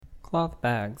Cloth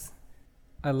bags.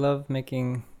 I love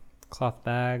making cloth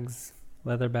bags,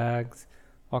 leather bags,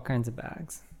 all kinds of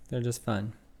bags. They're just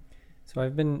fun. So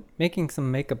I've been making some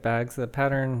makeup bags. The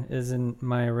pattern isn't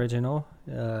my original.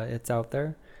 It's out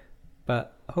there.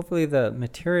 But hopefully the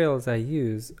materials I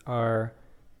use are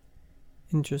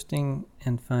interesting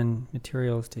and fun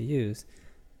materials to use.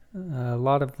 A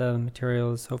lot of the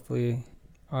materials hopefully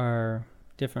are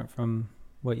different from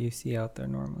what you see out there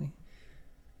normally.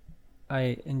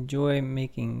 I enjoy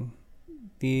making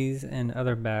these and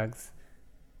other bags.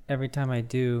 Every time I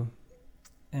do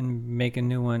and make a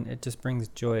new one, it just brings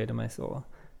joy to my soul.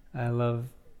 I love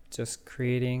just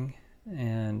creating,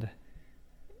 and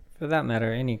for that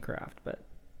matter, any craft, but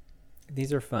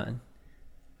these are fun.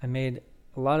 I made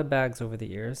a lot of bags over the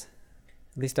years.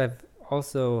 At least I've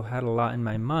also had a lot in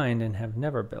my mind and have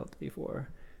never built before.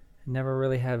 I never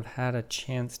really have had a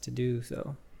chance to do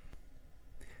so.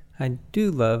 I do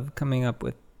love coming up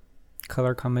with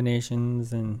color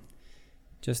combinations and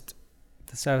just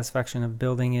the satisfaction of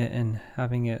building it and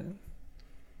having it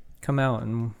come out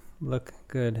and look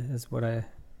good is what I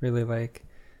really like.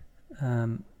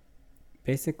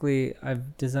 Basically,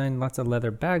 I've designed lots of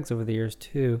leather bags over the years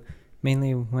too.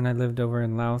 Mainly when I lived over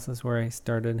in Laos is where I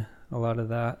started a lot of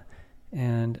that,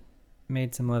 and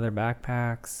made some leather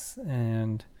backpacks,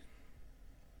 and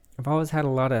I've always had a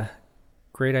lot of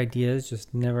great ideas,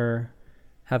 just never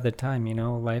have the time,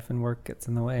 life and work gets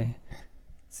in the way.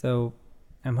 So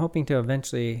I'm hoping to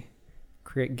eventually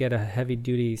get a heavy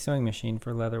duty sewing machine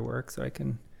for leather work so I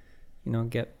can,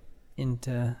 get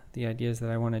into the ideas that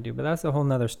I want to do. But that's a whole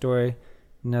nother story,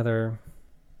 another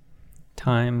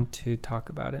time to talk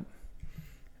about it.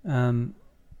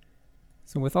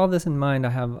 So with all this in mind,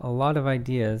 I have a lot of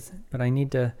ideas, but I need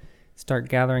to start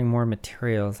gathering more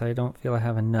materials. I don't feel I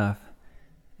have enough,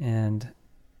 and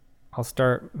I'll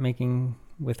start making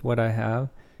with what I have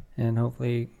and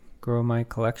hopefully grow my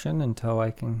collection until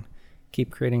I can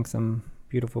keep creating some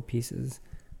beautiful pieces.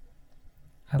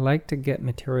 I like to get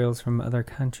materials from other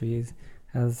countries,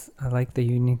 as I like the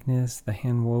uniqueness, the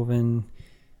hand-woven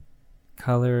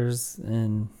colors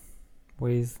and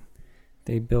ways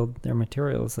they build their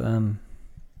materials. I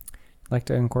like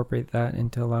to incorporate that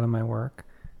into a lot of my work.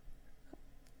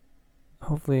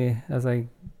 Hopefully, as I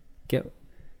get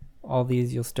all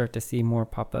these, you'll start to see more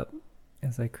pop up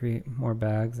as I create more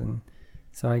bags. And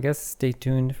so I guess stay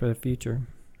tuned for the future.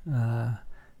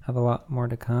 Have a lot more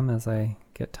to come as I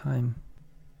get time.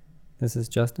 This is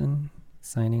Justin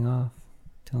signing off.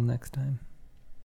 Till next time.